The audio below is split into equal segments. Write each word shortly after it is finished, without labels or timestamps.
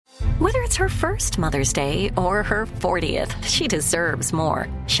Whether it's her first Mother's Day or her 40th, she deserves more.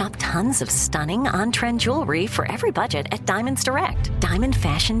 Shop tons of stunning on-trend jewelry for every budget at Diamonds Direct. Diamond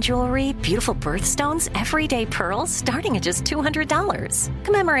fashion jewelry, beautiful birthstones, everyday pearls starting at just $200.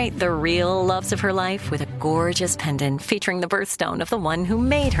 Commemorate the real loves of her life with a gorgeous pendant featuring the birthstone of the one who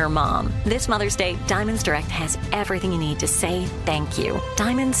made her mom. This Mother's Day, Diamonds Direct has everything you need to say thank you.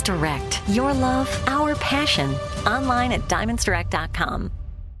 Diamonds Direct. Your love, our passion. Online at diamondsdirect.com.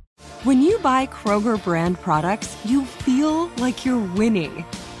 When you buy Kroger brand products, you feel like you're winning.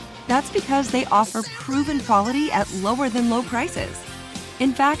 That's because they offer proven quality at lower than low prices.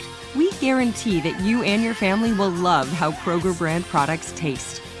 In fact, we guarantee that you and your family will love how Kroger brand products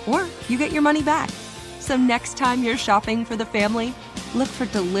taste, or you get your money back. So next time you're shopping for the family, look for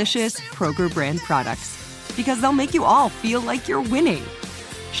delicious Kroger brand products, because they'll make you all feel like you're winning.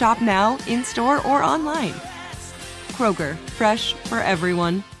 Shop now, in-store, or online. Kroger, fresh for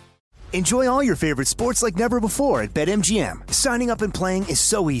everyone. Enjoy all your favorite sports like never before at BetMGM. Signing up and playing is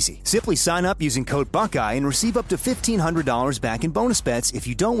so easy. Simply sign up using code Buckeye and receive up to $1,500 back in bonus bets if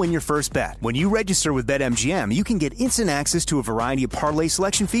you don't win your first bet. When you register with BetMGM, you can get instant access to a variety of parlay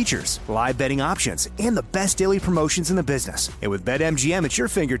selection features, live betting options, and the best daily promotions in the business. And with BetMGM at your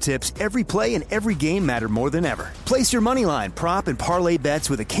fingertips, every play and every game matter more than ever. Place your moneyline, prop, and parlay bets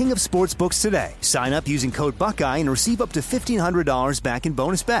with the king of sportsbooks today. Sign up using code Buckeye and receive up to $1,500 back in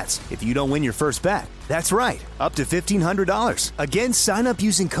bonus bets if you don't win your first bet. That's right, up to $1,500. Again, sign up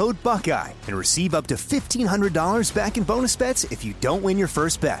using code Buckeye and receive up to $1,500 back in bonus bets if you don't win your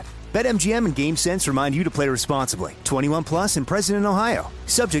first bet. BetMGM and GameSense remind you to play responsibly. 21 plus and present in Ohio.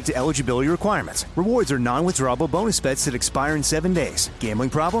 Subject to eligibility requirements. Rewards are non-withdrawable bonus bets that expire in 7 days. Gambling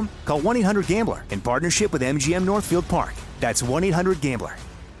problem? Call 1-800-GAMBLER in partnership with MGM Northfield Park. That's 1-800-GAMBLER.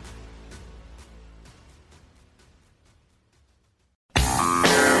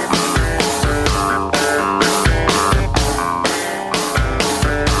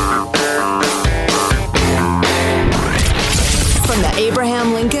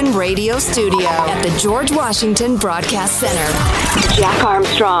 Abraham Lincoln Radio Studio at the George Washington Broadcast Center. Jack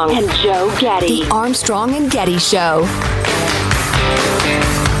Armstrong and Joe Getty. The Armstrong and Getty Show.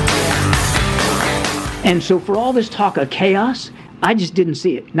 And so for all this talk of chaos, I just didn't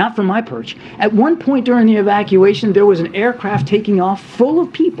see it. Not from my perch. At one point during the evacuation, there was an aircraft taking off full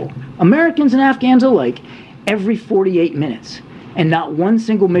of people, Americans and Afghans alike, every 48 minutes. And not one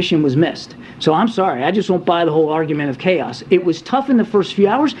single mission was missed. So I'm sorry, I just won't buy the whole argument of chaos. It was tough in the first few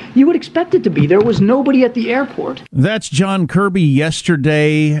hours. You would expect it to be. There was nobody at the airport. That's John Kirby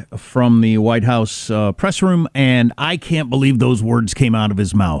yesterday from the White House press room, and I can't believe those words came out of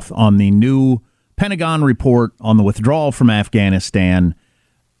his mouth on the new Pentagon report on the withdrawal from Afghanistan.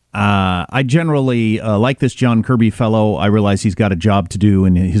 I generally like this John Kirby fellow. I realize he's got a job to do,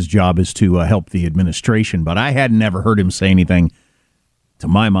 and his job is to help the administration, but I had never heard him say anything, to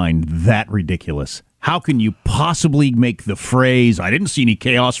my mind, that ridiculous. How can you possibly make the phrase, I didn't see any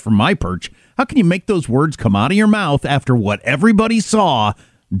chaos from my perch, how can you make those words come out of your mouth after what everybody saw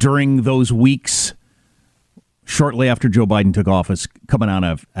during those weeks shortly after Joe Biden took office coming out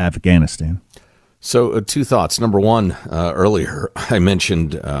of Afghanistan? So two thoughts. Number one, earlier I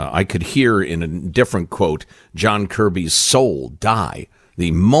mentioned I could hear in a different quote John Kirby's soul die,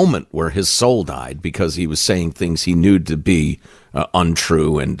 the moment where his soul died because he was saying things he knew to be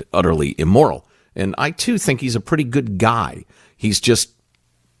untrue and utterly immoral. And I, too, think he's a pretty good guy. He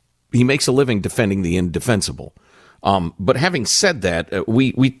makes a living defending the indefensible. But having said that,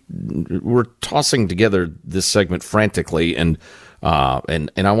 we're tossing together this segment frantically, and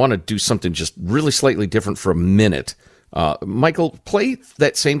I want to do something just really slightly different for a minute. Michael, play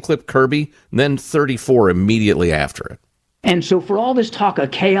that same clip, Kirby, and then 34 immediately after it. And so for all this talk of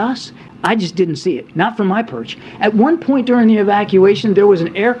chaos, I just didn't see it. Not from my perch. At one point during the evacuation, there was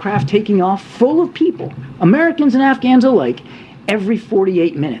an aircraft taking off full of people, Americans and Afghans alike, every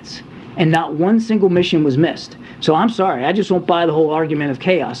 48 minutes. And not one single mission was missed. So I'm sorry, I just won't buy the whole argument of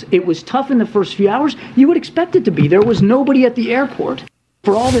chaos. It was tough in the first few hours. You would expect it to be. There was nobody at the airport.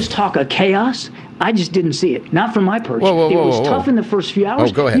 For all this talk of chaos, I just didn't see it. Not from my perch. It was tough in the first few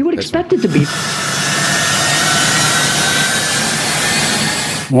hours. Go ahead. You would expect it to be.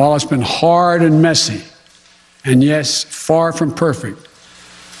 While it's been hard and messy, and yes, far from perfect,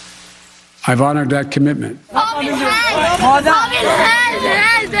 I've honored that commitment.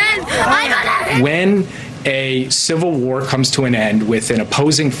 When a civil war comes to an end with an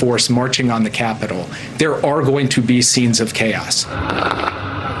opposing force marching on the Capitol, there are going to be scenes of chaos.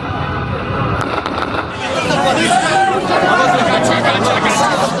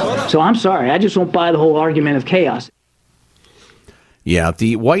 So I'm sorry, I just won't buy the whole argument of chaos. Yeah,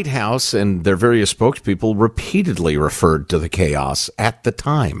 the White House and their various spokespeople repeatedly referred to the chaos at the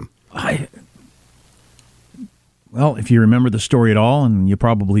time. Well, if you remember the story at all, and you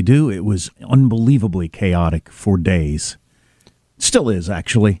probably do, it was unbelievably chaotic for days. Still is,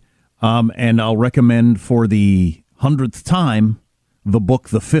 actually. And I'll recommend for the 100th time the book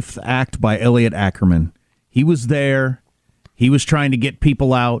The Fifth Act by Elliot Ackerman. He was there. He was trying to get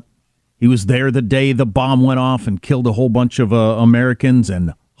people out. He was there the day the bomb went off and killed a whole bunch of Americans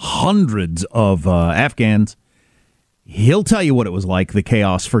and hundreds of Afghans. He'll tell you what it was like, the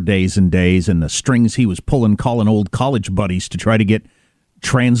chaos for days and days, and the strings he was pulling, calling old college buddies to try to get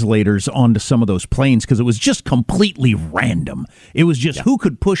translators onto some of those planes, because it was just completely random. It was just who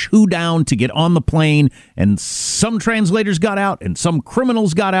could push who down to get on the plane, and some translators got out, and some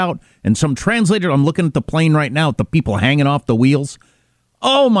criminals got out, and some translators, I'm looking at the plane right now, at the people hanging off the wheels.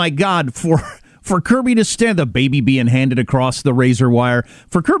 Oh, my God, for Kirby to stand, the baby being handed across the razor wire,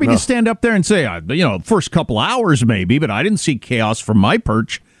 for Kirby to stand up there and say, first couple hours maybe, but I didn't see chaos from my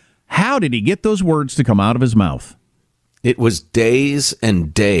perch. How did he get those words to come out of his mouth? It was days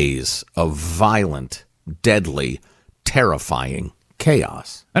and days of violent, deadly, terrifying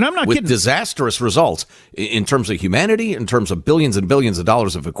chaos. And I'm not with kidding. Disastrous results in terms of humanity, in terms of billions and billions of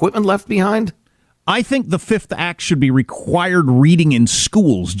dollars of equipment left behind. I think the Fifth Act should be required reading in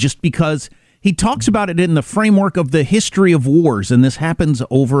schools, just because he talks about it in the framework of the history of wars, and this happens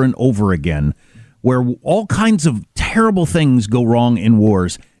over and over again, where all kinds of terrible things go wrong in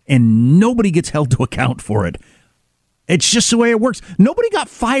wars, and nobody gets held to account for it. It's just the way it works. Nobody got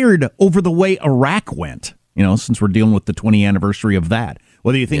fired over the way Iraq went, since we're dealing with the 20th anniversary of that.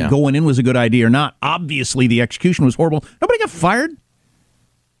 Whether you think going in was a good idea or not, obviously the execution was horrible. Nobody got fired.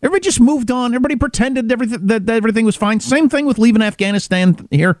 Everybody just moved on. Everybody pretended that everything was fine. Same thing with leaving Afghanistan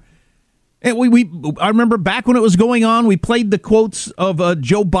here. And I remember back when it was going on, we played the quotes of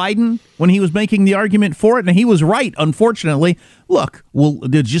Joe Biden when he was making the argument for it, and he was right, unfortunately. Look,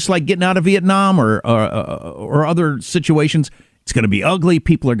 just like getting out of Vietnam or other situations, it's going to be ugly.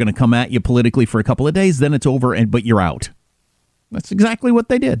 People are going to come at you politically for a couple of days, then it's over, but you're out. That's exactly what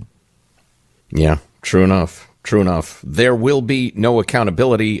they did. Yeah, true enough. True enough. There will be no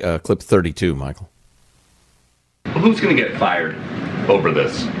accountability. Clip 32, Michael. Who's going to get fired over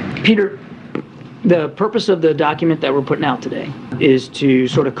this? Peter, the purpose of the document that we're putting out today is to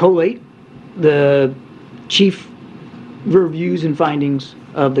sort of collate the chief reviews and findings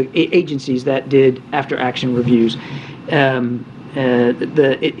of the agencies that did after-action reviews.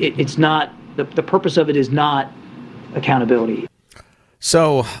 It's not the purpose of it is not accountability.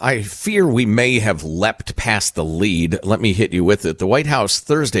 So I fear we may have leapt past the lead. Let me hit you with it. The White House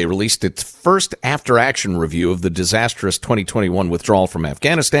Thursday released its first after-action review of the disastrous 2021 withdrawal from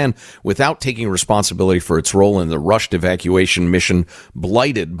Afghanistan without taking responsibility for its role in the rushed evacuation mission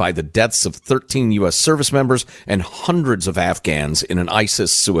blighted by the deaths of 13 U.S. service members and hundreds of Afghans in an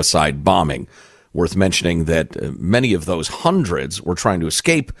ISIS suicide bombing. Worth mentioning that many of those hundreds were trying to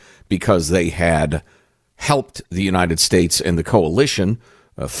escape because they had helped the United States and the coalition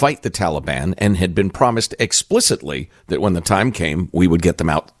fight the Taliban and had been promised explicitly that when the time came, we would get them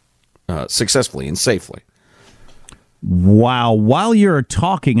out successfully and safely. Wow. While you're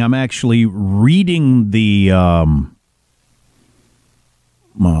talking, I'm actually reading the,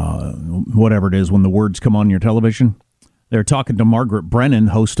 whatever it is, when the words come on your television. They're talking to Margaret Brennan,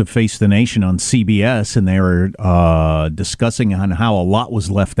 host of Face the Nation on CBS, and they were discussing on how a lot was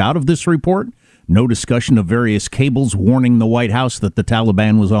left out of this report. No discussion of various cables warning the White House that the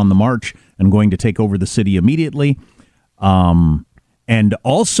Taliban was on the march and going to take over the city immediately. And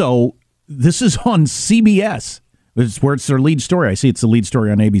also, this is on CBS. It's where it's their lead story. I see it's the lead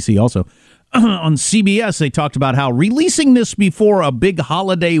story on ABC also. On CBS, they talked about how releasing this before a big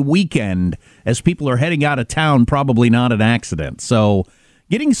holiday weekend as people are heading out of town, probably not an accident. So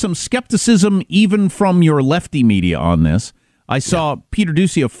getting some skepticism even from your lefty media on this. I saw Peter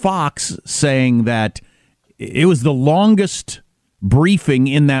Doocy of Fox saying that it was the longest briefing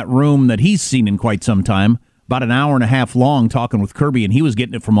in that room that he's seen in quite some time, about an hour and a half long talking with Kirby, and he was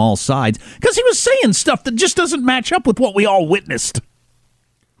getting it from all sides because he was saying stuff that just doesn't match up with what we all witnessed.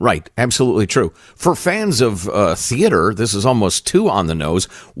 Right, absolutely true. For fans of theater, this is almost too on the nose.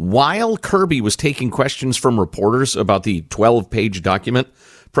 While Kirby was taking questions from reporters about the 12-page document,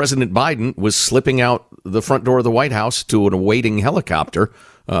 President Biden was slipping out the front door of the White House to an awaiting helicopter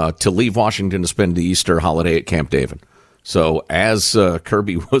to leave Washington to spend the Easter holiday at Camp David. So as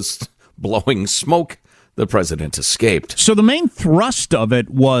Kirby was blowing smoke, the president escaped. So the main thrust of it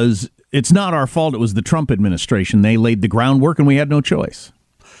was, it's not our fault, it was the Trump administration. They laid the groundwork and we had no choice.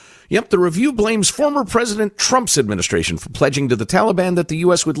 Yep, the review blames former President Trump's administration for pledging to the Taliban that the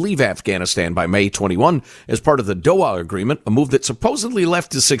U.S. would leave Afghanistan by May 21 as part of the Doha Agreement, a move that supposedly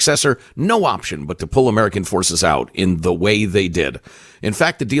left his successor no option but to pull American forces out in the way they did. In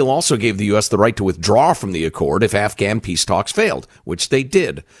fact, the deal also gave the U.S. the right to withdraw from the accord if Afghan peace talks failed, which they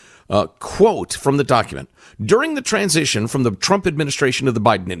did. Quote from the document: during the transition from the Trump administration to the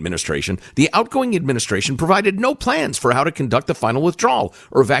Biden administration, the outgoing administration provided no plans for how to conduct the final withdrawal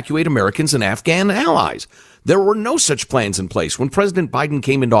or evacuate Americans and Afghan allies. There were no such plans in place when President Biden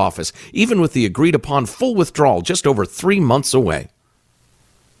came into office, even with the agreed upon full withdrawal just over 3 months away.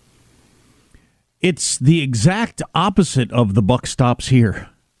 It's the exact opposite of the buck stops here.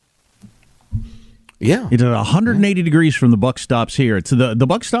 Yeah, it's at 180 degrees from the buck stops here. It's the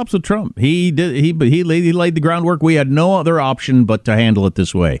buck stops with Trump. He laid the groundwork. We had no other option but to handle it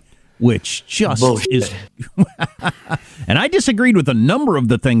this way, which just is. And I disagreed with a number of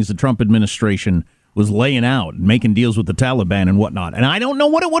the things the Trump administration was laying out, making deals with the Taliban and whatnot. And I don't know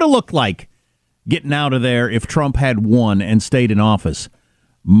what it would have looked like getting out of there if Trump had won and stayed in office.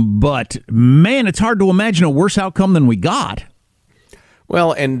 But man, it's hard to imagine a worse outcome than we got.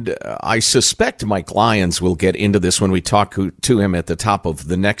 Well, and I suspect Mike Lyons will get into this when we talk to him at the top of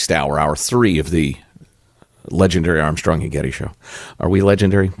the next hour, hour 3 of the legendary Armstrong and Getty show. Are we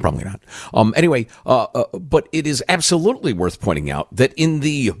legendary? Probably not. Anyway, but it is absolutely worth pointing out that in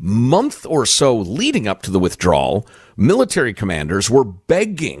the month or so leading up to the withdrawal, military commanders were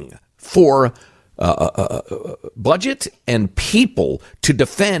begging for budget and people to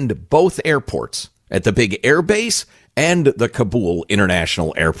defend both airports at the big air base and the Kabul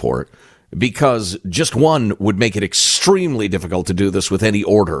International Airport, because just one would make it extremely difficult to do this with any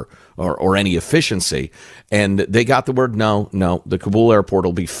order or any efficiency. And they got the word, no, the Kabul airport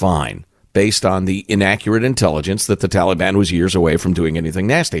will be fine, based on the inaccurate intelligence that the Taliban was years away from doing anything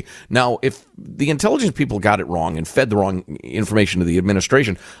nasty. Now, if the intelligence people got it wrong and fed the wrong information to the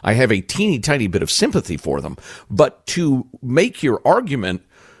administration, I have a teeny tiny bit of sympathy for them. But to make your argument,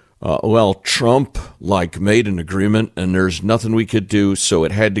 well, Trump, made an agreement and there's nothing we could do, so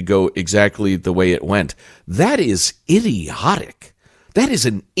it had to go exactly the way it went. That is idiotic. That is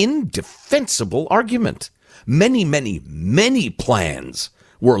an indefensible argument. Many, many, many plans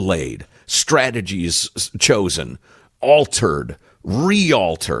were laid, strategies chosen, altered,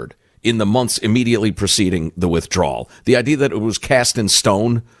 re-altered in the months immediately preceding the withdrawal. The idea that it was cast in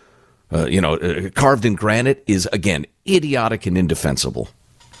stone, carved in granite is, again, idiotic and indefensible.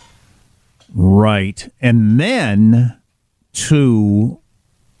 Right. And then,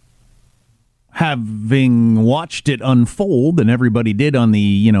 having watched it unfold, and everybody did on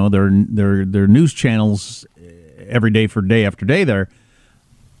the, their news channels every day for day after day there,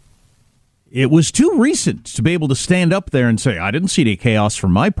 it was too recent to be able to stand up there and say, I didn't see any chaos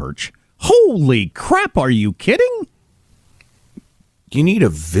from my perch. Holy crap, are you kidding? You need a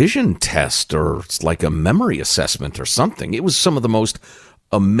vision test or it's like a memory assessment or something. It was some of the most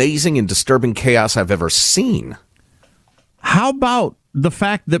amazing and disturbing chaos I've ever seen. How about the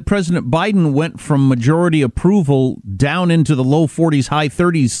fact that President Biden went from majority approval down into the low 40s, high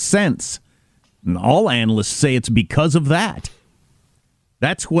 30s cents? And all analysts say it's because of that.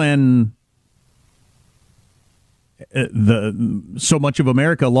 That's when so much of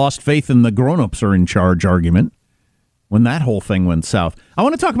America lost faith in the grown-ups are in charge argument, when that whole thing went south. I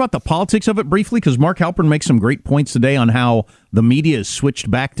want to talk about the politics of it briefly, because Mark Halpern makes some great points today on how the media has switched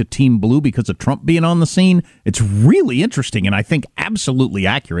back to Team Blue because of Trump being on the scene. It's really interesting, and I think absolutely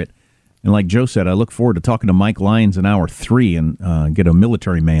accurate. And like Joe said, I look forward to talking to Mike Lyons in hour 3 and get a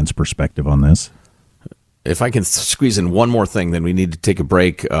military man's perspective on this. If I can squeeze in one more thing, then we need to take a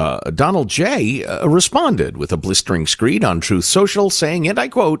break. Donald J. Responded with a blistering screed on Truth Social saying, and I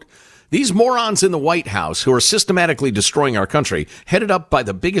quote, "These morons in the White House who are systematically destroying our country, headed up by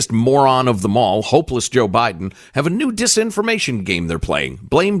the biggest moron of them all, hopeless Joe Biden, have a new disinformation game they're playing.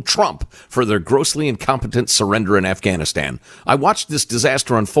 Blame Trump for their grossly incompetent surrender in Afghanistan. I watched this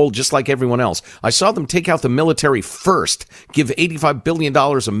disaster unfold just like everyone else. I saw them take out the military first, give $85 billion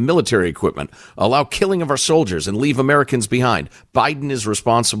of military equipment, allow killing of our soldiers, and leave Americans behind. Biden is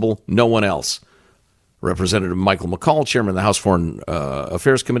responsible, no one else." Representative Michael McCall, chairman of the House Foreign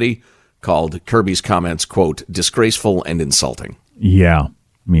Affairs Committee, called Kirby's comments, quote, disgraceful and insulting. Yeah.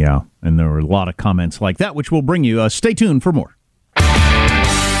 And there were a lot of comments like that, which will bring you. Stay tuned for more.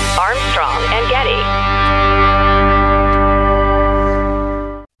 Armstrong and Getty.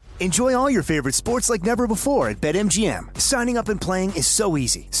 Enjoy all your favorite sports like never before at BetMGM. Signing up and playing is so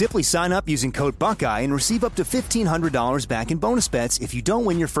easy. Simply sign up using code Buckeye and receive up to $1,500 back in bonus bets if you don't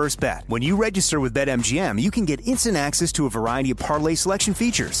win your first bet. When you register with BetMGM, you can get instant access to a variety of parlay selection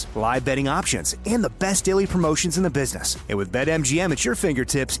features, live betting options, and the best daily promotions in the business. And with BetMGM at your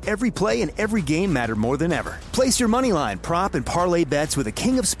fingertips, every play and every game matter more than ever. Place your moneyline, prop, and parlay bets with the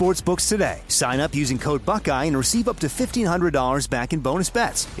king of sportsbooks today. Sign up using code Buckeye and receive up to $1,500 back in bonus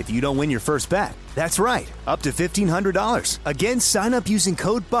bets if you don't win your first bet. That's right, up to $1,500. Again, sign up using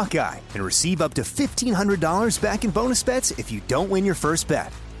code Buckeye and receive up to $1,500 back in bonus bets if you don't win your first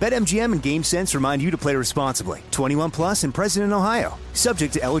bet. BetMGM and GameSense remind you to play responsibly. 21 plus and present in Ohio.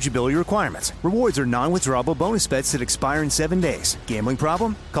 Subject to eligibility requirements. Rewards are non-withdrawable bonus bets that expire in 7 days. Gambling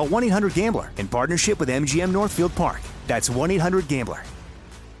problem? Call 1-800-GAMBLER in partnership with MGM Northfield Park. That's 1-800-GAMBLER.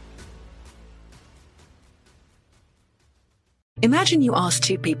 Imagine you ask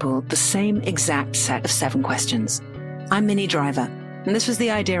two people the same exact set of 7 questions. I'm Minnie Driver, and this was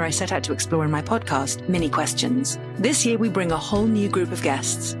the idea I set out to explore in my podcast, Mini Questions. This year, we bring a whole new group of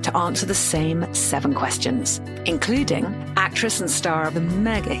guests to answer the same 7 questions, including actress and star of the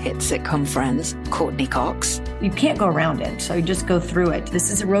mega hit sitcom Friends, Courtney Cox. You can't go around it, so you just go through it. This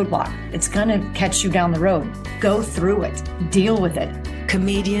is a roadblock. It's going to catch you down the road. Go through it. Deal with it.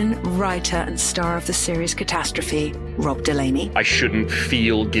 Comedian, writer, and star of the series Catastrophe, Rob Delaney. I shouldn't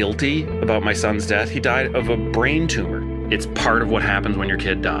feel guilty about my son's death. He died of a brain tumor. It's part of what happens when your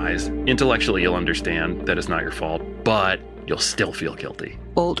kid dies. Intellectually, you'll understand that it's not your fault, but you'll still feel guilty.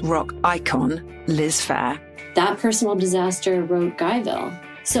 Alt-rock icon, Liz Phair. That personal disaster wrote Guyville.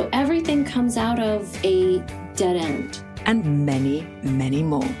 So everything comes out of a dead end. And many, many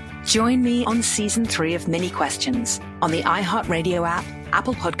more. Join me on Season 3 of Mini Questions on the iHeartRadio app,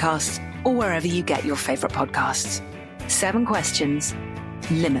 Apple Podcasts, or wherever you get your favorite podcasts. 7 questions,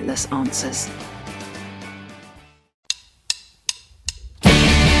 limitless answers.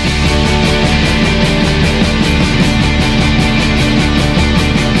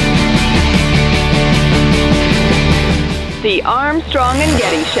 The Armstrong and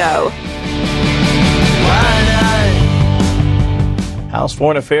Getty Show. House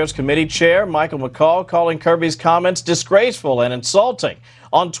Foreign Affairs Committee Chair Michael McCaul calling Kirby's comments disgraceful and insulting.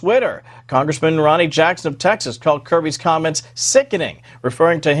 On Twitter, Congressman Ronnie Jackson of Texas called Kirby's comments sickening,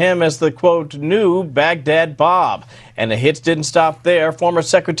 referring to him as the, quote, new Baghdad Bob. And the hits didn't stop there. Former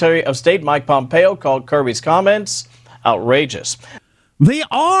Secretary of State Mike Pompeo called Kirby's comments outrageous. They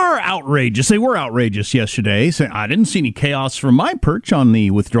are outrageous. They were outrageous yesterday. So I didn't see any chaos from my perch on the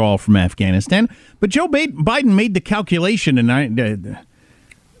withdrawal from Afghanistan. But Joe Biden made the calculation, and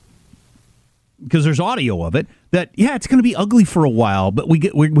because there's audio of it, that, yeah, it's going to be ugly for a while, but we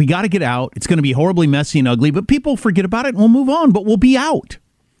got to get out. It's going to be horribly messy and ugly, but people forget about it and we'll move on, but we'll be out.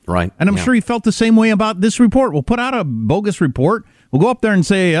 Right. And I'm sure he felt the same way about this report. We'll put out a bogus report. We'll go up there and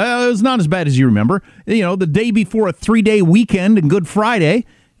say, it's not as bad as you remember. You know, the day before a 3-day weekend and Good Friday,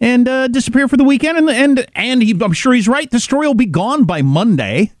 and disappear for the weekend. And I'm sure he's right. The story will be gone by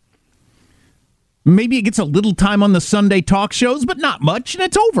Monday. Maybe it gets a little time on the Sunday talk shows, but not much, and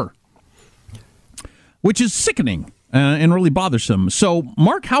it's over. Which is sickening and really bothersome. So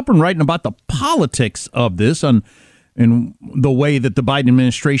Mark Halperin writing about the politics of this and the way that the Biden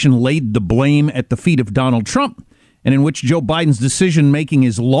administration laid the blame at the feet of Donald Trump, and in which Joe Biden's decision-making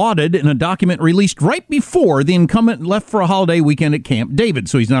is lauded in a document released right before the incumbent left for a holiday weekend at Camp David,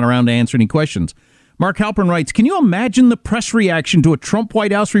 so he's not around to answer any questions. Mark Halperin writes, can you imagine the press reaction to a Trump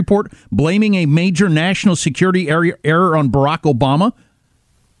White House report blaming a major national security error on Barack Obama?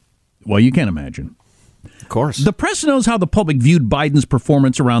 Well, you can't imagine. Of course. The press knows how the public viewed Biden's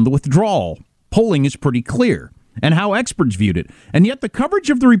performance around the withdrawal. Polling is pretty clear, and how experts viewed it. And yet the coverage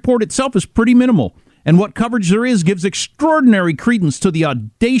of the report itself is pretty minimal. And what coverage there is gives extraordinary credence to the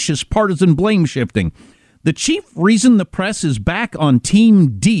audacious partisan blame shifting. The chief reason the press is back on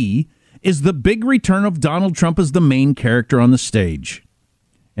Team D is the big return of Donald Trump as the main character on the stage.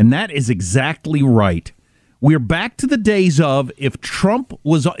 And that is exactly right. We're back to the days of, if Trump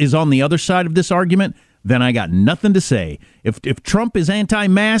is on the other side of this argument, then I got nothing to say. If Trump is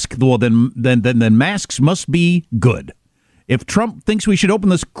anti-mask, well, then masks must be good. If Trump thinks we should open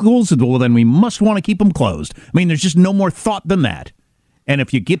the schools, well, then we must want to keep them closed. I mean, there's just no more thought than that. And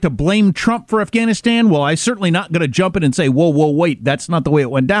if you get to blame Trump for Afghanistan, well, I'm certainly not going to jump in and say, whoa, wait, that's not the way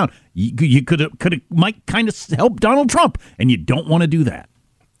it went down. You might kind of help Donald Trump, and you don't want to do that.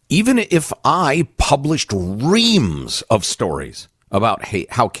 Even if I published reams of stories about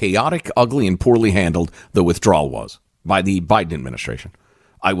how chaotic, ugly, and poorly handled the withdrawal was by the Biden administration,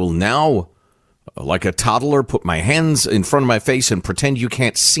 I will now like a toddler, put my hands in front of my face and pretend you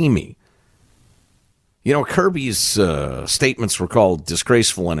can't see me. You know, Kirby's statements were called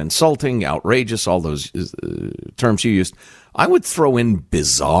disgraceful and insulting, outrageous, all those terms you used. I would throw in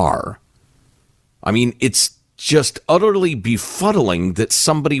bizarre. I mean, it's just utterly befuddling that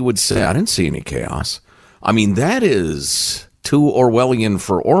somebody would say, I didn't see any chaos. I mean, that is too Orwellian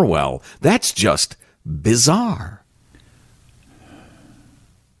for Orwell. That's just bizarre.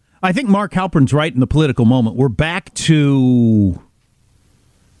 I think Mark Halpern's right in the political moment. We're back to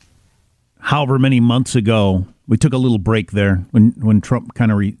however many months ago. We took a little break there when Trump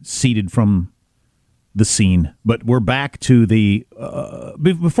kind of receded from the scene. But we're back to the...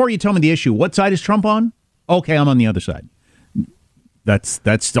 before you tell me the issue, what side is Trump on? Okay, I'm on the other side.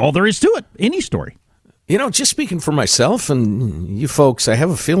 That's all there is to it. Any story. You know, just speaking for myself and you folks, I have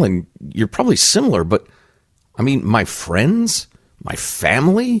a feeling you're probably similar, but I mean, my friends, my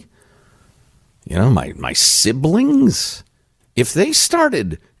family, you know, my siblings, if they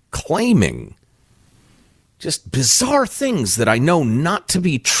started claiming just bizarre things that I know not to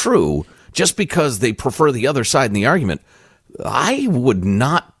be true just because they prefer the other side in the argument, I would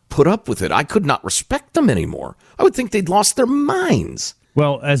not put up with it. I could not respect them anymore. I would think they'd lost their minds.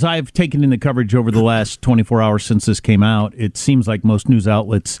 Well, as I've taken in the coverage over the last 24 hours since this came out, it seems like most news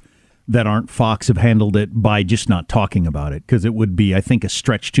outlets that aren't Fox have handled it by just not talking about it, because it would be, I think, a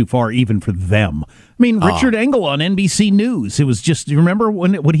stretch too far even for them. I mean, Richard Engel on NBC News, it was just, you remember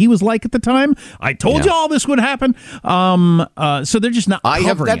what he was like at the time? I told you all this would happen. So they're just not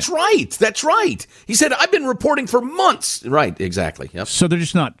covering That's right. That's right. He said, I've been reporting for months. Right, exactly. Yep. So they're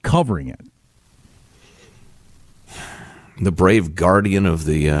just not covering it. The brave guardian of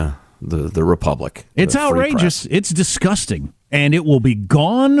the Republic. It's outrageous. It's disgusting. And it will be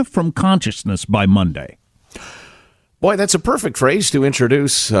gone from consciousness by Monday. Boy, that's a perfect phrase to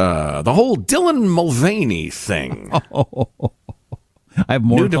introduce the whole Dylan Mulvaney thing. I have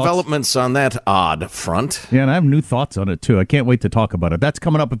more new developments on that odd front. Yeah, and I have new thoughts on it, too. I can't wait to talk about it. That's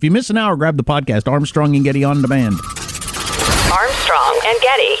coming up. If you miss an hour, grab the podcast, Armstrong and Getty On Demand. Armstrong and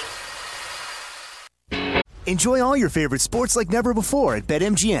Getty. Enjoy all your favorite sports like never before at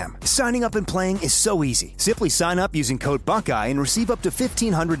BetMGM. Signing up and playing is so easy. Simply sign up using code Buckeye and receive up to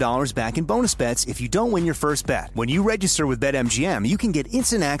 $1,500 back in bonus bets if you don't win your first bet. When you register with BetMGM, you can get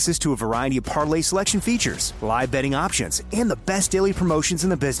instant access to a variety of parlay selection features, live betting options, and the best daily promotions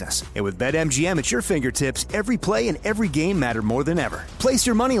in the business. And with BetMGM at your fingertips, every play and every game matter more than ever. Place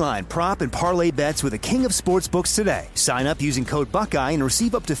your moneyline, prop, and parlay bets with the king of sportsbooks today. Sign up using code Buckeye and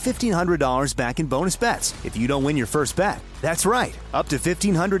receive up to $1,500 back in bonus bets if you don't win your first bet. That's right, up to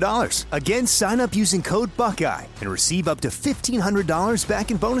 $1,500. Again, sign up using code Buckeye and receive up to $1,500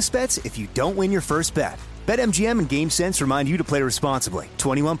 back in bonus bets if you don't win your first bet. BetMGM and GameSense remind you to play responsibly.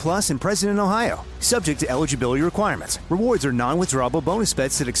 21 plus and present in Ohio. Subject to eligibility requirements. Rewards are non-withdrawable bonus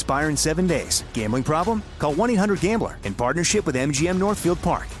bets that expire in 7 days. Gambling problem? Call 1-800-GAMBLER in partnership with MGM Northfield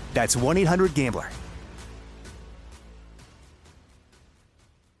Park. That's 1-800-GAMBLER.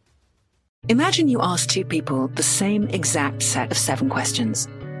 Imagine you ask two people the same exact set of 7 questions.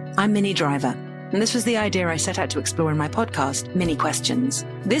 I'm Minnie Driver, and this was the idea I set out to explore in my podcast, Mini Questions.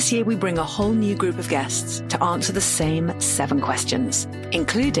 This year, we bring a whole new group of guests to answer the same 7 questions,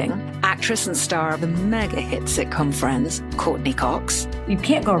 including actress and star of the mega-hit sitcom Friends, Courtney Cox. You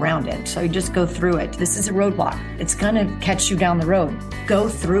can't go around it, so you just go through it. This is a roadblock. It's going to catch you down the road. Go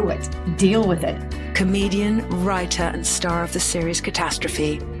through it. Deal with it. Comedian, writer, and star of the series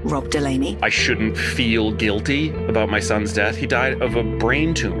Catastrophe, Rob Delaney. I shouldn't feel guilty about my son's death. He died of a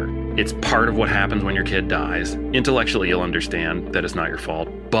brain tumor. It's part of what happens when your kid dies. Intellectually, you'll understand that it's not your fault,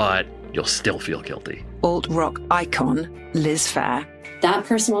 but you'll still feel guilty. Alt-rock icon, Liz Phair. That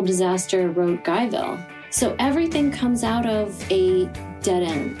personal disaster wrote Guyville. So everything comes out of a dead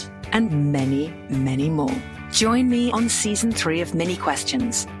end. And many, many more. Join me on Season 3 of Mini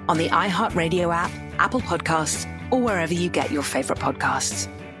Questions on the iHeartRadio app, Apple Podcasts, or wherever you get your favorite podcasts.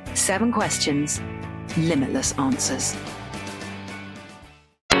 7 questions, limitless answers.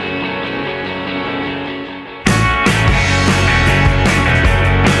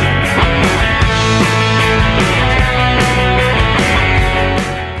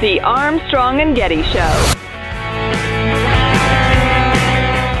 The Armstrong and Getty Show.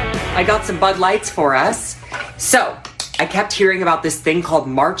 I got some Bud Lights for us. So, I kept hearing about this thing called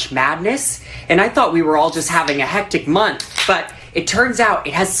March Madness, and I thought we were all just having a hectic month, but it turns out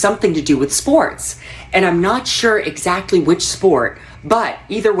it has something to do with sports. And I'm not sure exactly which sport, but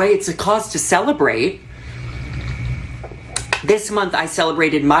either way, it's a cause to celebrate. This month, I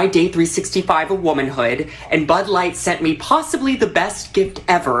celebrated my day 365 of womanhood, and Bud Light sent me possibly the best gift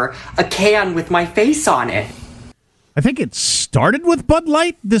ever, a can with my face on it. I think it started with Bud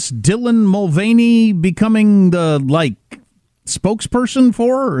Light, this Dylan Mulvaney becoming the, spokesperson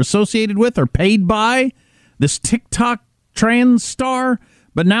for or associated with or paid by this TikTok trans star.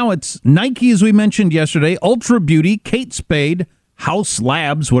 But now it's Nike, as we mentioned yesterday, Ultra Beauty, Kate Spade, House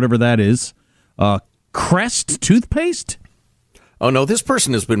Labs, whatever that is, Crest toothpaste. Oh, no, this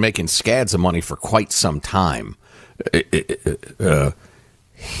person has been making scads of money for quite some time.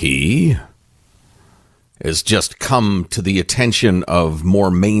 He has just come to the attention of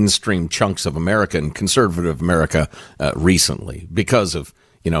more mainstream chunks of America and conservative America recently because of,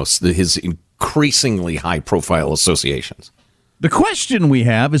 his increasingly high-profile associations. The question we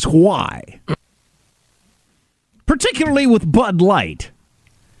have is why? Particularly with Bud Light.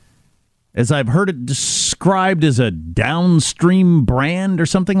 As I've heard it described as a downstream brand or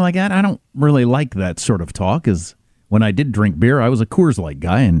something like that. I don't really like that sort of talk, as when I did drink beer, I was a Coors Light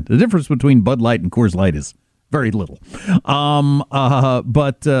guy, and the difference between Bud Light and Coors Light is very little.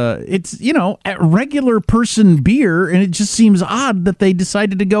 But it's, a regular person beer, and it just seems odd that they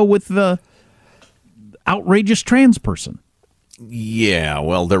decided to go with the outrageous trans person. Yeah,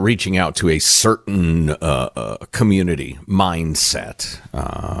 well, they're reaching out to a certain community mindset,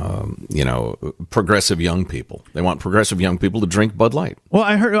 progressive young people. They want progressive young people to drink Bud Light. Well,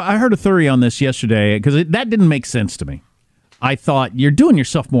 I heard a theory on this yesterday, because that didn't make sense to me. I thought, you're doing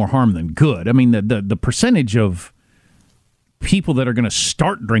yourself more harm than good. I mean, the percentage of people that are going to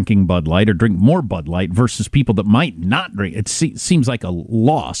start drinking Bud Light or drink more Bud Light versus people that might not drink, it seems like a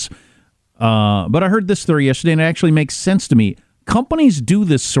loss. But I heard this theory yesterday, and it actually makes sense to me. Companies do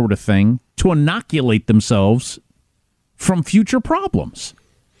this sort of thing to inoculate themselves from future problems.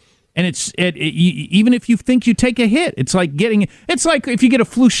 And even if you think you take a hit, it's like if you get a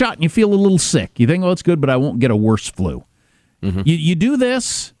flu shot and you feel a little sick. You think, it's good, but I won't get a worse flu. Mm-hmm. You do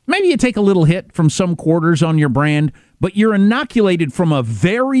this, maybe you take a little hit from some quarters on your brand, but you're inoculated from a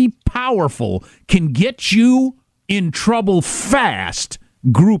very powerful, can get you in trouble fast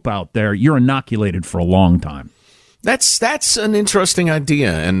group out there. You're inoculated for a long time. That's an interesting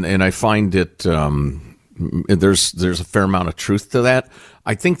idea, and I find it there's a fair amount of truth to that.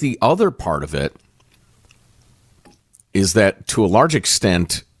 I think the other part of it is that, to a large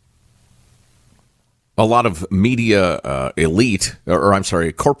extent, a lot of media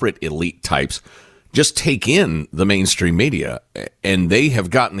corporate elite types just take in the mainstream media, and they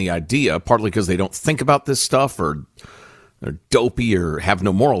have gotten the idea, partly because they don't think about this stuff or they're dopey or have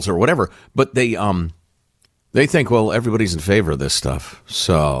no morals or whatever, but they think, well, everybody's in favor of this stuff.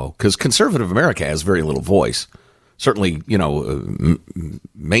 So, because conservative America has very little voice. Certainly,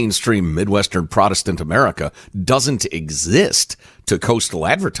 mainstream Midwestern Protestant America doesn't exist to coastal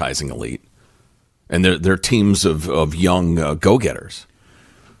advertising elite. And they're teams of young go-getters.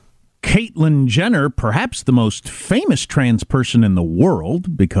 Caitlyn Jenner, perhaps the most famous trans person in the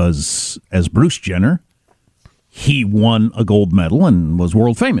world, because as Bruce Jenner, he won a gold medal and was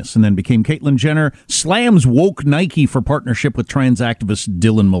world famous, and then became Caitlyn Jenner, slams woke Nike for partnership with trans activist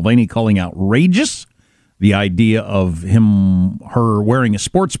Dylan Mulvaney, calling outrageous the idea of her wearing a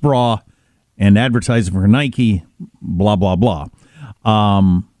sports bra and advertising for Nike, blah, blah, blah.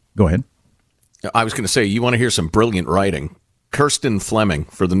 Go ahead. I was going to say, you want to hear some brilliant writing. Kirsten Fleming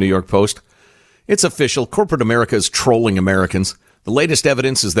for the New York Post. It's official. Corporate America is trolling Americans. The latest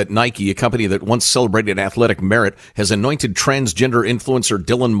evidence is that Nike, a company that once celebrated athletic merit, has anointed transgender influencer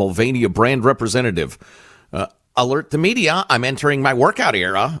Dylan Mulvaney a brand representative. Alert the media, I'm entering my workout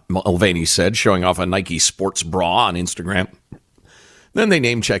era, Mulvaney said, showing off a Nike sports bra on Instagram. Then they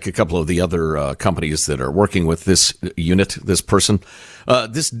name check a couple of the other companies that are working with this unit, this person.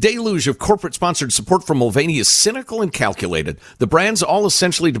 This deluge of corporate-sponsored support for Mulvaney is cynical and calculated. The brands all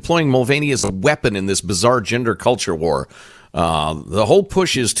essentially deploying Mulvaney as a weapon in this bizarre gender culture war. The whole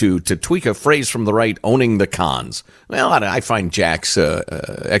push is to tweak a phrase from the right, owning the cons. Well, I find Jack's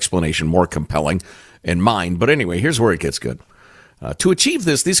explanation more compelling and mine. But anyway, here's where it gets good. To achieve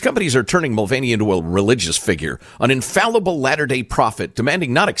this, these companies are turning Mulvaney into a religious figure, an infallible latter-day prophet,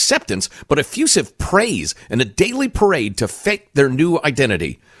 demanding not acceptance, but effusive praise and a daily parade to fake their new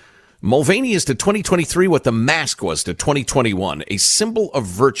identity. Mulvaney is to 2023 what the mask was to 2021, a symbol of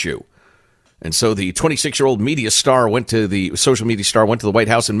virtue. And so the 26-year-old social media star went to the White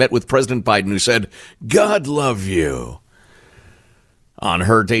House and met with President Biden, who said, "God love you." On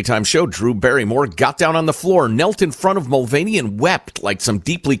her daytime show, Drew Barrymore got down on the floor, knelt in front of Mulvaney, and wept like some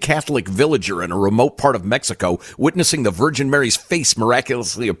deeply Catholic villager in a remote part of Mexico, witnessing the Virgin Mary's face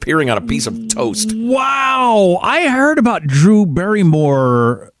miraculously appearing on a piece of toast. Wow. I heard about Drew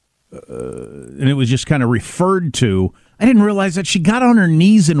Barrymore, and it was just kind of referred to. I didn't realize that she got on her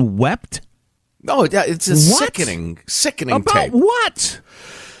knees and wept. Oh, yeah, it's a sickening about tape. What?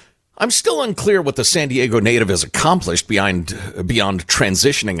 I'm still unclear what the San Diego native has accomplished beyond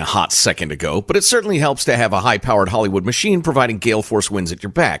transitioning a hot second ago, but it certainly helps to have a high-powered Hollywood machine providing gale force winds at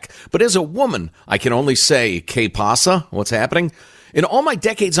your back. But as a woman, I can only say, ¿Qué pasa? What's happening? In all my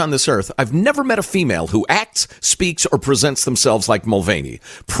decades on this earth, I've never met a female who acts, speaks, or presents themselves like Mulvaney.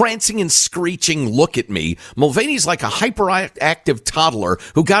 Prancing and screeching, look at me. Mulvaney's like a hyperactive toddler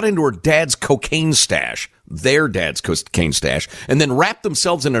who got into her dad's cocaine stash. Their dad's cocaine stash, and then wrap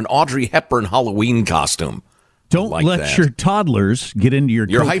themselves in an Audrey Hepburn Halloween costume. Don't like let that. your toddlers get into your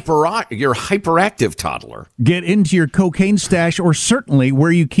hyperactive toddler. Get into your cocaine stash, or certainly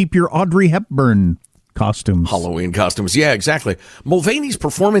where you keep your Audrey Hepburn costumes. Halloween costumes. Yeah, exactly. Mulvaney's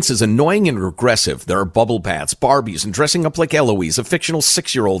performance is annoying and regressive. There are bubble baths, Barbies, and dressing up like Eloise, a fictional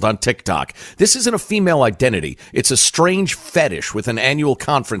 6-year-old on TikTok. This isn't a female identity. It's a strange fetish with an annual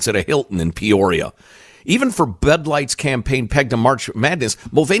conference at a Hilton in Peoria. Even for Bud Light's campaign pegged to March Madness,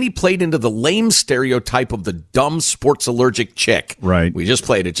 Mulvaney played into the lame stereotype of the dumb sports-allergic chick. Right. We just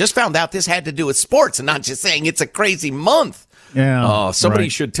played it. Just found out this had to do with sports and not just saying it's a crazy month. Yeah. Somebody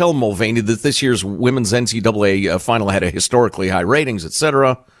right. should tell Mulvaney that this year's women's NCAA final had a historically high ratings,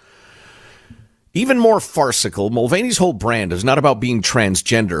 etc. Even more farcical, Mulvaney's whole brand is not about being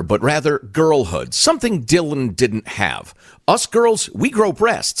transgender, but rather girlhood, something Dylan didn't have. Us girls, we grow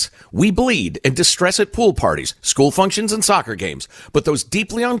breasts, we bleed and distress at pool parties, school functions, and soccer games. But those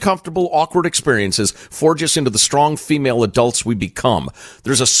deeply uncomfortable, awkward experiences forge us into the strong female adults we become.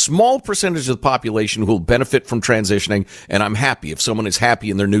 There's a small percentage of the population who will benefit from transitioning, and I'm happy if someone is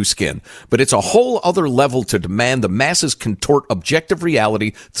happy in their new skin. But it's a whole other level to demand the masses contort objective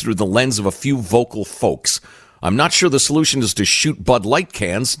reality through the lens of a few vocal folks. I'm not sure the solution is to shoot Bud Light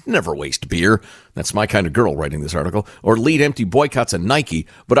cans, never waste beer. That's my kind of girl writing this article. Or lead empty boycotts of Nike.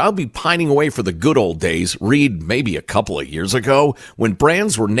 But I'll be pining away for the good old days, read maybe a couple of years ago, when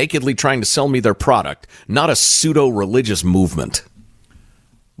brands were nakedly trying to sell me their product, not a pseudo-religious movement.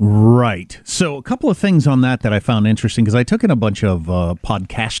 Right. So a couple of things on that I found interesting, because I took in a bunch of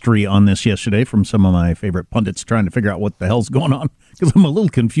podcastery on this yesterday from some of my favorite pundits trying to figure out what the hell's going on, because I'm a little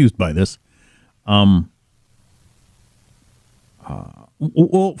confused by this.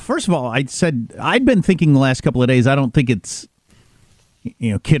 Well, first of all, I'd been thinking the last couple of days, I don't think it's,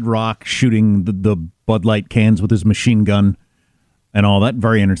 Kid Rock shooting the Bud Light cans with his machine gun and all that,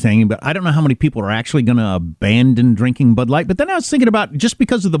 very entertaining, but I don't know how many people are actually going to abandon drinking Bud Light. But then I was thinking about, just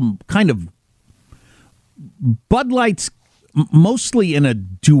because of the kind of Bud Light's mostly in a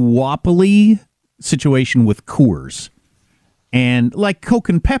duopoly situation with Coors, and like Coke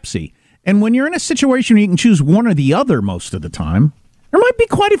and Pepsi. And when you're in a situation where you can choose one or the other most of the time, there might be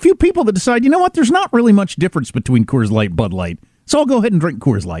quite a few people that decide, you know what, there's not really much difference between Coors Light and Bud Light, so I'll go ahead and drink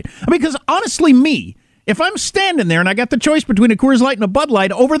Coors Light. I mean, because honestly, if I'm standing there and I got the choice between a Coors Light and a Bud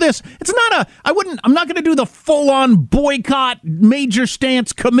Light over this, I'm not going to do the full-on boycott, major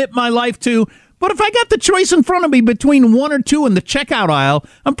stance, commit my life to. But if I got the choice in front of me between one or two in the checkout aisle,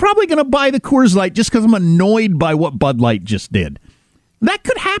 I'm probably going to buy the Coors Light just because I'm annoyed by what Bud Light just did. That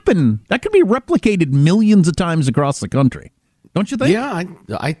could happen. That could be replicated millions of times across the country. Don't you think? Yeah,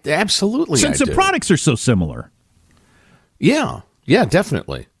 I absolutely Since the products are so similar. Yeah,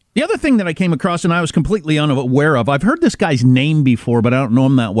 definitely. The other thing that I came across and I was completely unaware of, I've heard this guy's name before, but I don't know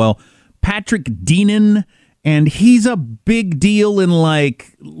him that well, Patrick Deneen, and he's a big deal in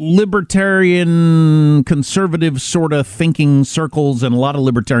like libertarian, conservative sort of thinking circles, and a lot of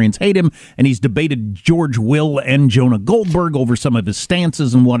libertarians hate him, and he's debated George Will and Jonah Goldberg over some of his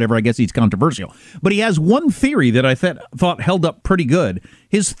stances and whatever. I guess he's controversial. But he has one theory that I thought held up pretty good.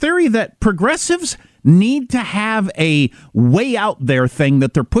 His theory that progressives need to have a way out there thing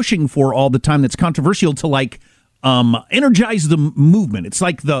that they're pushing for all the time that's controversial to like energize the movement. It's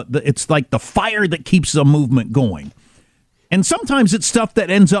like the fire that keeps the movement going. And sometimes it's stuff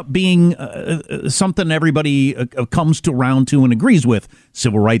that ends up being something everybody comes around to and agrees with.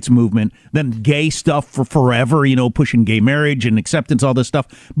 Civil rights movement, then gay stuff for forever, pushing gay marriage and acceptance, all this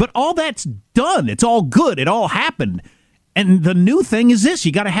stuff. But all that's done. It's all good. It all happened. And the new thing is this.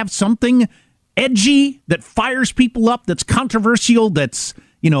 You got to have something edgy that fires people up, that's controversial, that's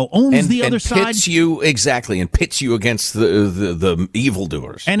owns the other side. Pits you against the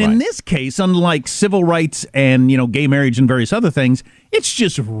evildoers. And in this case, unlike civil rights and, gay marriage and various other things, it's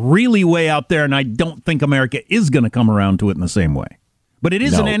just really way out there, and I don't think America is going to come around to it in the same way. But it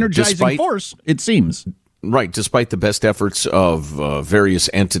is an energizing force, it seems. Right, despite the best efforts of various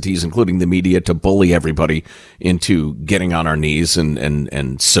entities, including the media, to bully everybody into getting on our knees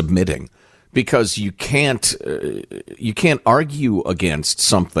and submitting. Because you can't argue against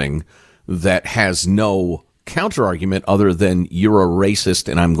something that has no counter-argument other than you're a racist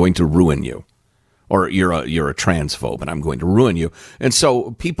and I'm going to ruin you. Or you're a transphobe and I'm going to ruin you. And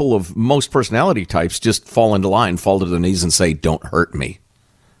so people of most personality types just fall into line, fall to their knees and say, don't hurt me.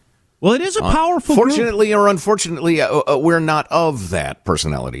 Well, it is a powerful Fortunately group. or unfortunately, we're not of that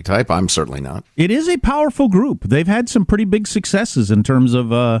personality type. I'm certainly not. It is a powerful group. They've had some pretty big successes in terms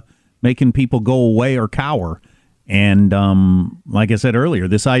of making people go away or cower. And like I said earlier,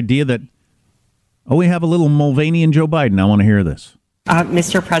 this idea that, we have a little Mulvaney and Joe Biden. I want to hear this.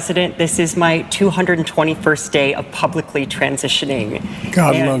 Mr. President, this is my 221st day of publicly transitioning.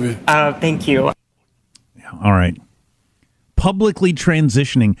 God love you. Thank you. All right. Publicly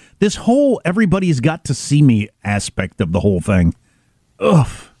transitioning. This whole everybody's got to see me aspect of the whole thing. Ugh.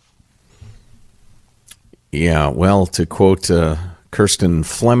 Yeah, well, to quote Kirsten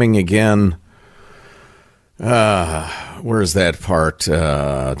Fleming again, where is that part?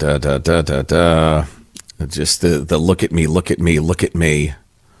 Just the look at me, look at me, look at me.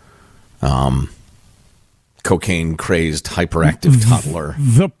 Cocaine crazed, hyperactive toddler.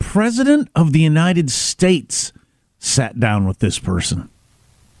 The President of the United States sat down with this person.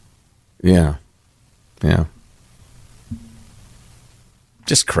 Yeah.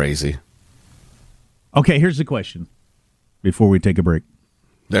 Just crazy. Okay, here's the question before we take a break.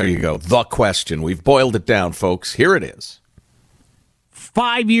 There you go. The question. We've boiled it down, folks. Here it is.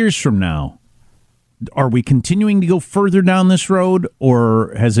 5 years from now, are we continuing to go further down this road,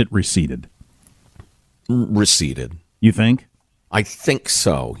 or has it receded? Receded. You think? I think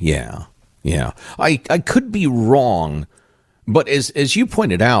so, yeah. I could be wrong, but as you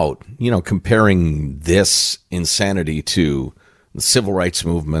pointed out, comparing this insanity to the civil rights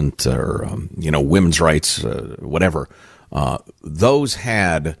movement or, women's rights, whatever, those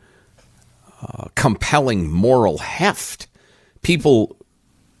had compelling moral heft. People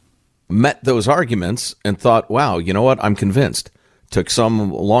met those arguments and thought, wow, you know what? I'm convinced. Took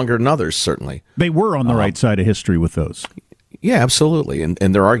some longer than others, certainly. They were on the right side of history with those. Yeah, absolutely. And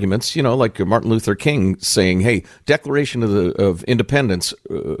their arguments, like Martin Luther King saying, hey, Declaration of Independence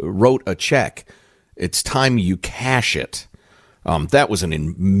wrote a check. It's time you cash it. That was an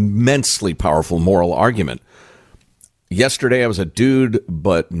immensely powerful moral argument. Yesterday I was a dude,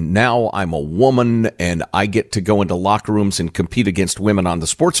 but now I'm a woman and I get to go into locker rooms and compete against women on the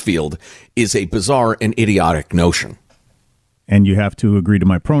sports field is a bizarre and idiotic notion. And you have to agree to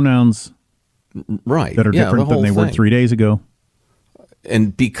my pronouns. Right. That are different than they were 3 days ago.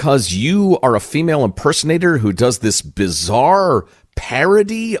 And because you are a female impersonator who does this bizarre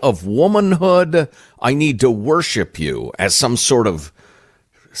parody of womanhood, I need to worship you as some sort of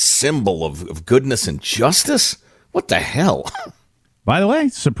symbol of goodness and justice? What the hell? By the way,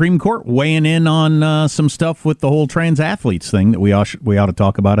 Supreme Court weighing in on some stuff with the whole trans athletes thing that we ought to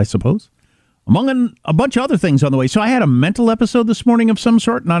talk about, I suppose. Among a bunch of other things on the way. So I had a mental episode this morning of some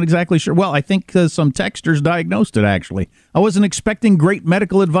sort. Not exactly sure. Well, I think some texters diagnosed it, actually. I wasn't expecting great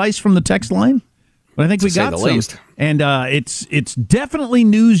medical advice from the text line, but I think we got some. Least. And it's definitely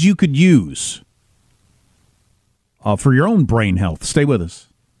news you could use for your own brain health. Stay with us.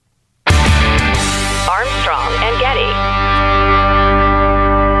 Armstrong and Getty.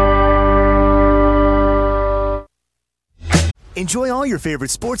 Enjoy all your favorite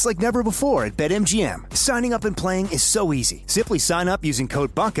sports like never before at BetMGM. Signing up and playing is so easy. Simply sign up using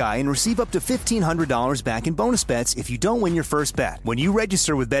code Buckeye and receive up to $1,500 back in bonus bets if you don't win your first bet. When you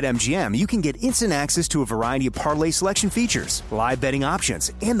register with BetMGM, you can get instant access to a variety of parlay selection features, live betting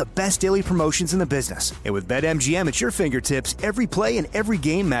options, and the best daily promotions in the business. And with BetMGM at your fingertips, every play and every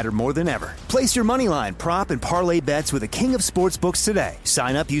game matter more than ever. Place your moneyline, prop, and parlay bets with the king of sportsbooks today.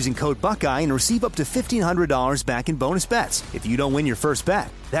 Sign up using code Buckeye and receive up to $1,500 back in bonus bets if you don't win your first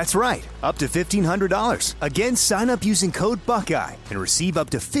bet. That's right, up to $1,500. Again, sign up using code Buckeye and receive up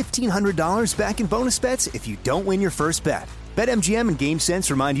to $1,500 back in bonus bets if you don't win your first bet. BetMGM and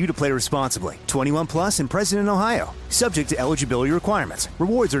GameSense remind you to play responsibly. 21 plus and present in Ohio. Subject to eligibility requirements.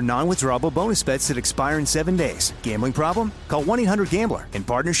 Rewards are non-withdrawable bonus bets that expire in 7 days. Gambling problem? Call 1-800-GAMBLER in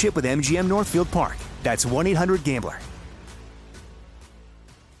partnership with MGM Northfield Park. That's 1-800-GAMBLER.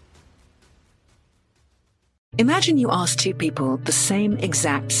 Imagine you ask two people the same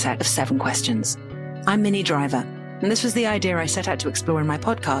exact set of 7 questions. I'm Minnie Driver, and this was the idea I set out to explore in my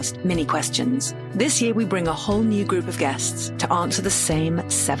podcast, Mini Questions. This year, we bring a whole new group of guests to answer the same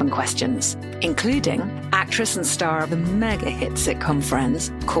 7 questions, including actress and star of the mega hit sitcom Friends,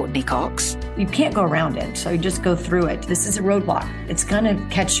 Courtney Cox. You can't go around it, so you just go through it. This is a roadblock. It's going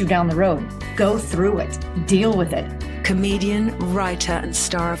to catch you down the road. Go through it. Deal with it. Comedian, writer, and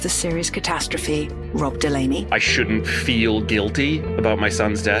star of the series Catastrophe, Rob Delaney. I shouldn't feel guilty about my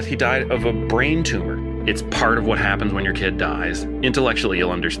son's death. He died of a brain tumor. It's part of what happens when your kid dies. Intellectually,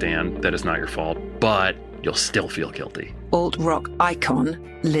 you'll understand that it's not your fault, but you'll still feel guilty. Alt-rock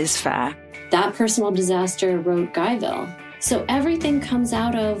icon, Liz Phair. That personal disaster wrote Guyville. So everything comes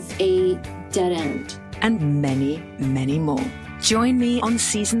out of a dead end. And many, many more. Join me on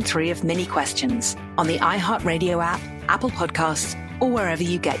Season 3 of Mini Questions on the iHeartRadio app, Apple Podcasts, or wherever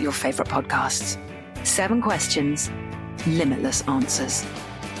you get your favorite podcasts. 7 questions, limitless answers.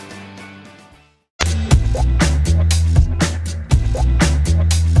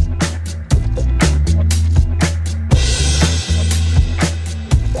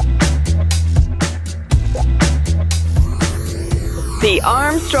 The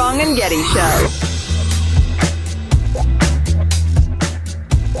Armstrong and Getty Show.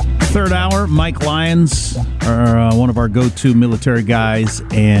 Third hour, Mike Lyons, one of our go-to military guys,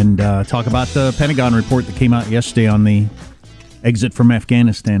 and talk about the Pentagon report that came out yesterday on the exit from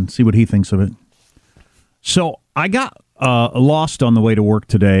Afghanistan, see what he thinks of it. So I got lost on the way to work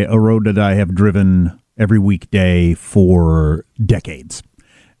today, a road that I have driven every weekday for decades.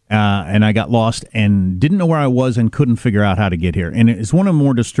 And I got lost and didn't know where I was and couldn't figure out how to get here. And it's one of the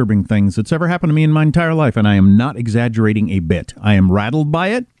more disturbing things that's ever happened to me in my entire life, and I am not exaggerating a bit. I am rattled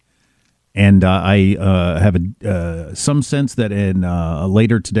by it. And I have some sense that in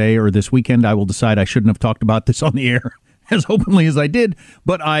later today or this weekend, I will decide I shouldn't have talked about this on the air as openly as I did.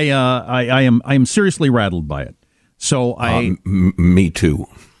 But I am seriously rattled by it. So me too.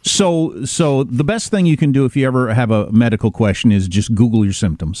 So the best thing you can do if you ever have a medical question is just Google your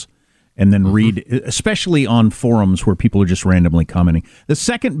symptoms. And then read, especially on forums where people are just randomly commenting. The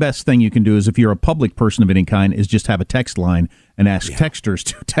second best thing you can do is if you're a public person of any kind is just have a text line and ask texters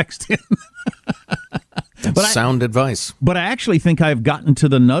to text in. Sound advice. But I actually think I've gotten to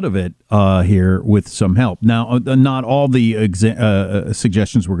the nut of it here with some help. Now, not all the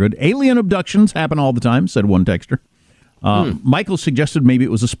suggestions were good. Alien abductions happen all the time, said one texter. Michael suggested maybe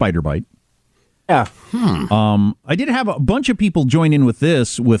it was a spider bite. Yeah. I did have a bunch of people join in with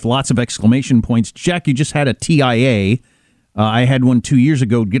this with lots of exclamation points. Jack, you just had a TIA. I had one 2 years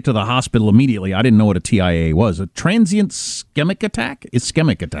ago. Get to the hospital immediately. I didn't know what a TIA was. A transient ischemic attack?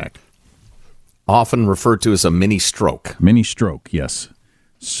 Ischemic attack. Often referred to as a mini stroke. Mini stroke, yes.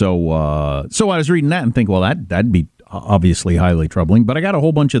 So I was reading that and think, well, that'd be obviously highly troubling. But I got a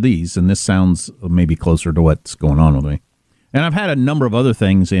whole bunch of these, and this sounds maybe closer to what's going on with me. And I've had a number of other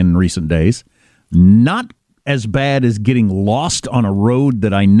things in recent days. Not as bad as getting lost on a road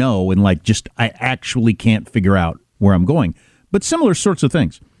that I know and I actually can't figure out where I'm going. But similar sorts of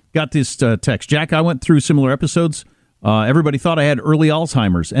things. Got this text. Jack, I went through similar episodes. Everybody thought I had early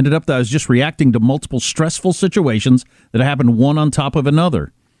Alzheimer's. Ended up that I was just reacting to multiple stressful situations that happened one on top of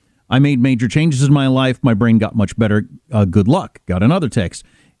another. I made major changes in my life. My brain got much better. Good luck. Got another text.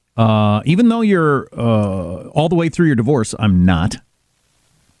 Even though you're all the way through your divorce, I'm not.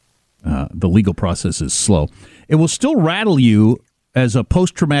 The legal process is slow. It will still rattle you as a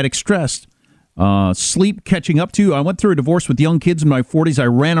post-traumatic stress. Sleep catching up to you. I went through a divorce with young kids in my 40s. I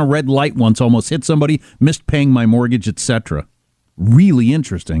ran a red light once, almost hit somebody, missed paying my mortgage, etc. Really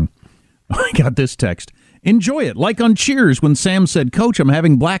interesting. I got this text. Enjoy it. Like on Cheers when Sam said, Coach, I'm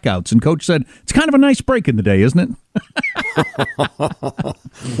having blackouts. And Coach said, it's kind of a nice break in the day, isn't it?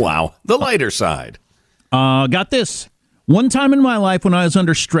 Wow. The lighter side. Got this. One time in my life when I was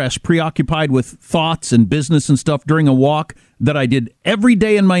under stress, preoccupied with thoughts and business and stuff during a walk that I did every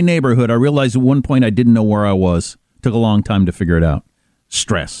day in my neighborhood, I realized at one point I didn't know where I was. Took a long time to figure it out.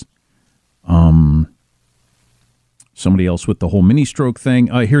 Stress. Somebody else with the whole mini stroke thing.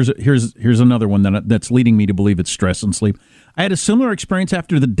 Here's another one that's leading me to believe it's stress and sleep. I had a similar experience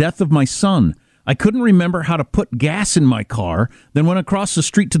after the death of my son. I couldn't remember how to put gas in my car, then went across the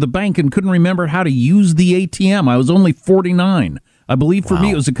street to the bank and couldn't remember how to use the ATM. I was only 49. I believe for me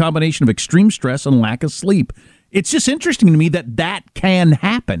it was a combination of extreme stress and lack of sleep. It's just interesting to me that can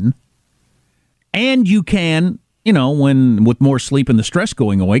happen. And you can, when with more sleep and the stress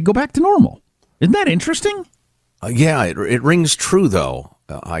going away, go back to normal. Isn't that interesting? Yeah, it rings true, though.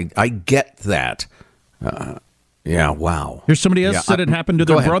 I get that. Yeah, wow. Here's somebody else said it happened to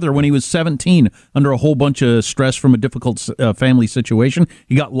their brother when he was 17 under a whole bunch of stress from a difficult family situation.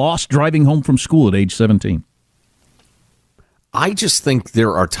 He got lost driving home from school at age 17. I just think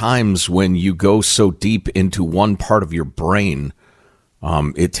there are times when you go so deep into one part of your brain,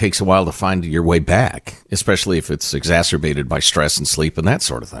 it takes a while to find your way back, especially if it's exacerbated by stress and sleep and that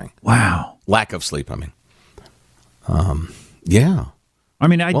sort of thing. Wow. Lack of sleep, I mean. Yeah. I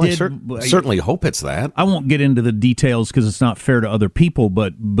mean, I certainly hope it's that. I won't get into the details because it's not fair to other people,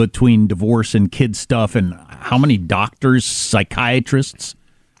 but between divorce and kid stuff and how many doctors, psychiatrists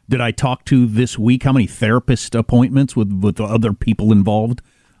did I talk to this week? How many therapist appointments with other people involved?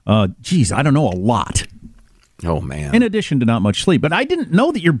 Geez, I don't know, a lot. Oh, man. In addition to not much sleep. But I didn't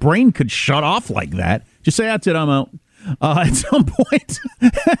know that your brain could shut off like that. Just say, that's it, I'm out. At some point,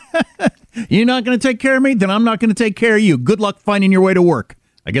 you're not going to take care of me, then I'm not going to take care of you. Good luck finding your way to work.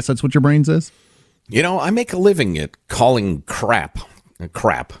 I guess that's what your brain says. You know, I make a living at calling crap,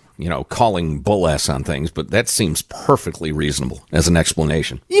 calling bull ass on things, but that seems perfectly reasonable as an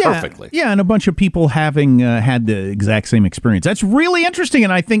explanation. Yeah, perfectly. Yeah, and a bunch of people having had the exact same experience. That's really interesting,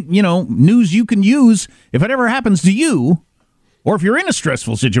 and I think, news you can use if it ever happens to you. Or if you're in a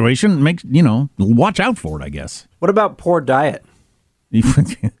stressful situation, watch out for it, I guess. What about poor diet?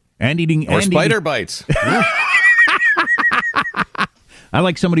 and eating... Or spider bites. I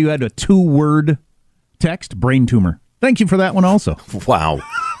like somebody who had a 2-word text, brain tumor. Thank you for that one also. Wow.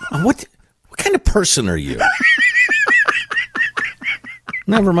 What kind of person are you?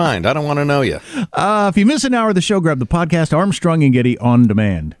 Never mind. I don't want to know you. If you miss an hour of the show, grab the podcast Armstrong and Getty On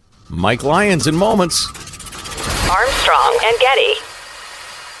Demand. Mike Lyons in moments. Armstrong and Getty.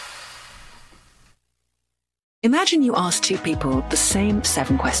 Imagine you ask two people the same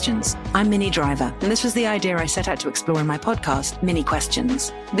 7 questions. I'm Minnie Driver, and this was the idea I set out to explore in my podcast, Mini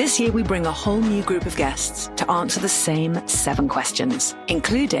Questions. This year, we bring a whole new group of guests to answer the same 7 questions,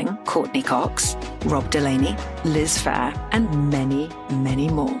 including Courtney Cox, Rob Delaney, Liz Phair, and many, many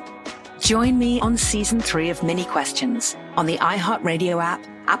more. Join me on Season 3 of Mini Questions on the iHeartRadio app,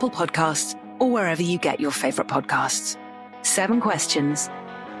 Apple Podcasts, or wherever you get your favorite podcasts. 7 questions,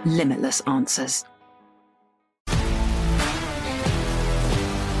 limitless answers.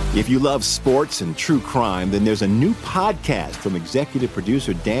 If you love sports and true crime, then there's a new podcast from executive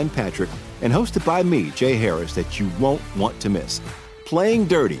producer Dan Patrick and hosted by me, Jay Harris, that you won't want to miss. Playing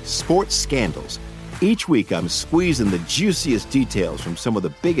Dirty: Sports Scandals. Each week, I'm squeezing the juiciest details from some of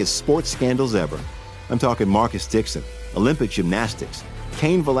the biggest sports scandals ever. I'm talking Marcus Dixon, Olympic gymnastics,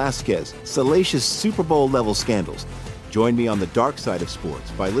 Cain Velasquez, salacious Super Bowl-level scandals. Join me on the dark side of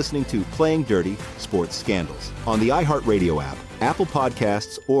sports by listening to Playing Dirty: Sports Scandals on the iHeartRadio app, Apple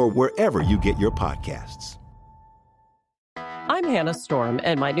Podcasts, or wherever you get your podcasts. I'm Hannah Storm,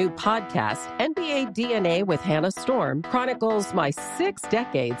 and my new podcast, NBA DNA with Hannah Storm, chronicles my 6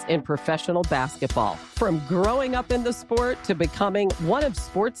 decades in professional basketball. From growing up in the sport to becoming one of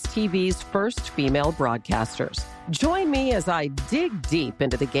sports TV's first female broadcasters. Join me as I dig deep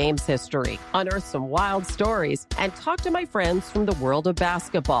into the game's history, unearth some wild stories, and talk to my friends from the world of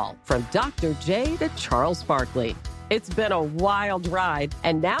basketball, from Dr. J to Charles Barkley. It's been a wild ride,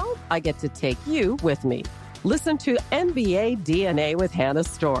 and now I get to take you with me. Listen to NBA DNA with Hannah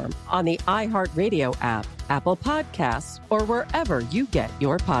Storm on the iHeartRadio app, Apple Podcasts, or wherever you get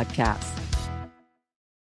your podcasts.